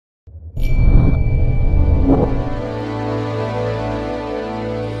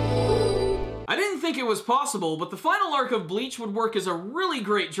think it was possible, but the final arc of Bleach would work as a really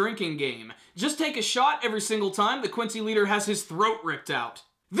great drinking game. Just take a shot every single time the Quincy leader has his throat ripped out.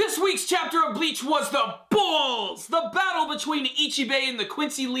 This week's chapter of Bleach was the balls! The battle between Ichibei and the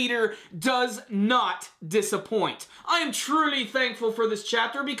Quincy leader does not disappoint. I am truly thankful for this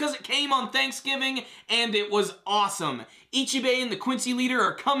chapter because it came on Thanksgiving and it was awesome. Ichibei and the Quincy leader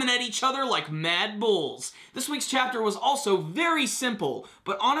are coming at each other like mad bulls. This week's chapter was also very simple,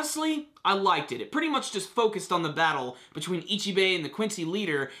 but honestly, I liked it. It pretty much just focused on the battle between Ichibei and the Quincy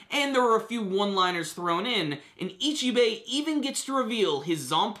leader, and there were a few one-liners thrown in, and Ichibei even gets to reveal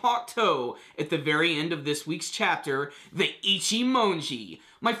his Zanpakuto at the very end of this week's chapter, the Ichimonji.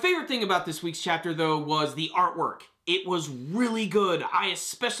 My favorite thing about this week's chapter, though, was the artwork. It was really good. I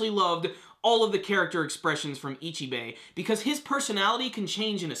especially loved all of the character expressions from Ichibei, because his personality can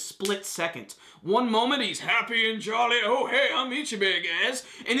change in a split second. One moment, he's happy and jolly, oh hey, I'm Ichibei, guys.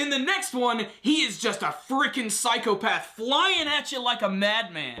 And in the next one, he is just a freaking psychopath flying at you like a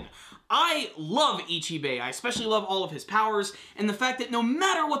madman. I love Ichibei. I especially love all of his powers, and the fact that no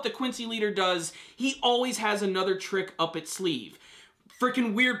matter what the Quincy leader does, he always has another trick up its sleeve.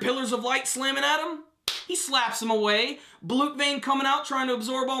 Freaking weird pillars of light slamming at him? He slaps him away. Blute vein coming out trying to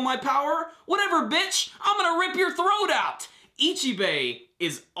absorb all my power? Whatever, bitch! I'm gonna rip your throat out! Ichibei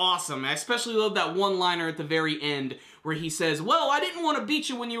is awesome. I especially love that one-liner at the very end where he says, well, I didn't want to beat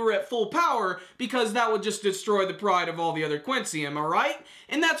you when you were at full power because that would just destroy the pride of all the other Quincy, am I right?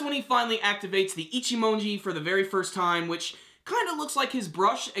 And that's when he finally activates the Ichimonji for the very first time, which kind of looks like his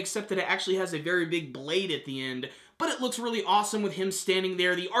brush, except that it actually has a very big blade at the end. But it looks really awesome with him standing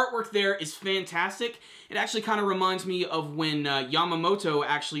there. The artwork there is fantastic. It actually kind of reminds me of when Yamamoto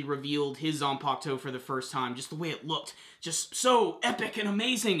actually revealed his Zanpakuto for the first time. Just the way it looked. Just so epic and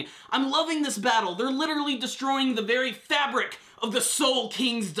amazing. I'm loving this battle. They're literally destroying the very fabric of the Soul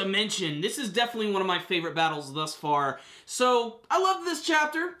King's dimension. This is definitely one of my favorite battles thus far. So, I love this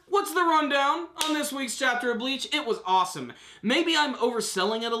chapter. What's the rundown on this week's chapter of Bleach? It was awesome. Maybe I'm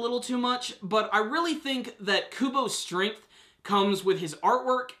overselling it a little too much, but I really think that Kubo's strength comes with his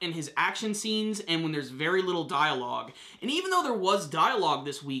artwork and his action scenes and when there's very little dialogue. And even though there was dialogue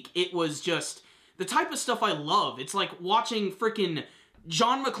this week, it was just the type of stuff I love. It's like watching frickin'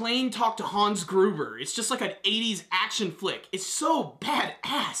 John McClane talk to Hans Gruber. It's just like an 80s action flick. It's so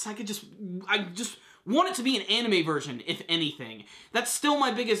badass. I just want it to be an anime version, if anything. That's still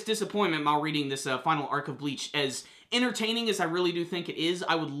my biggest disappointment while reading this final arc of Bleach. As entertaining as I really do think it is,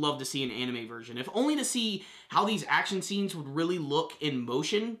 I would love to see an anime version. If only to see how these action scenes would really look in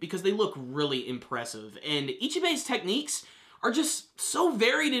motion, because they look really impressive. And Ichibei's techniques are just so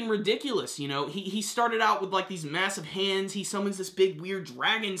varied and ridiculous, you know? He started out with like these massive hands, he summons this big weird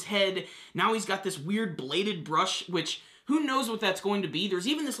dragon's head, now he's got this weird bladed brush, which who knows what that's going to be. There's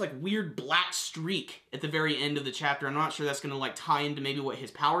even this like weird black streak at the very end of the chapter. I'm not sure that's going to like tie into maybe what his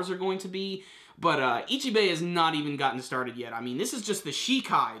powers are going to be. But Ichibei has not even gotten started yet. I mean, this is just the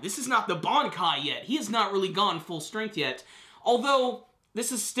Shikai. This is not the Bankai yet. He has not really gone full strength yet. Although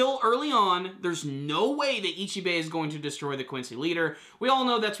this is still early on, there's no way that Ichibei is going to destroy the Quincy leader. We all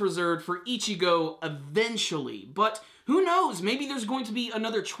know that's reserved for Ichigo eventually. But who knows? Maybe there's going to be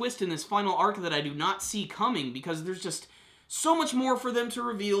another twist in this final arc that I do not see coming, because there's just so much more for them to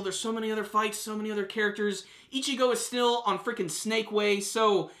reveal. There's so many other fights, so many other characters. Ichigo is still on frickin' Snake Way,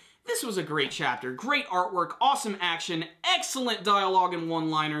 so this was a great chapter. Great artwork, awesome action, excellent dialogue and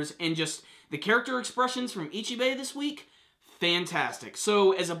one-liners, and just the character expressions from Ichibei this week, fantastic.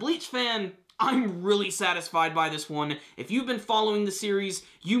 So, as a Bleach fan, I'm really satisfied by this one. If you've been following the series,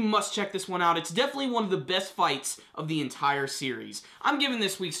 you must check this one out. It's definitely one of the best fights of the entire series. I'm giving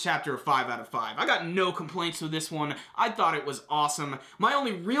this week's chapter a 5 out of 5. I got no complaints with this one. I thought it was awesome. My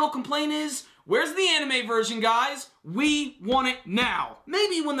only real complaint is, where's the anime version, guys? We want it now.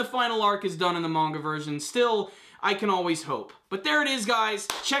 Maybe when the final arc is done in the manga version. Still, I can always hope. But there it is, guys.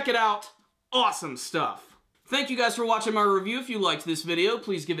 Check it out. Awesome stuff. Thank you guys for watching my review. If you liked this video,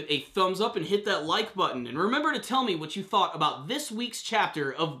 please give it a thumbs up and hit that like button. And remember to tell me what you thought about this week's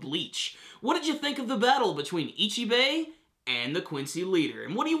chapter of Bleach. What did you think of the battle between Ichibei and the Quincy leader?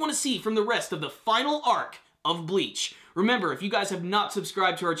 And what do you want to see from the rest of the final arc of Bleach? Remember, if you guys have not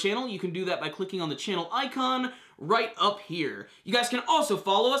subscribed to our channel, you can do that by clicking on the channel icon right up here. You guys can also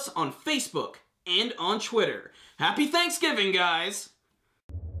follow us on Facebook and on Twitter. Happy Thanksgiving, guys!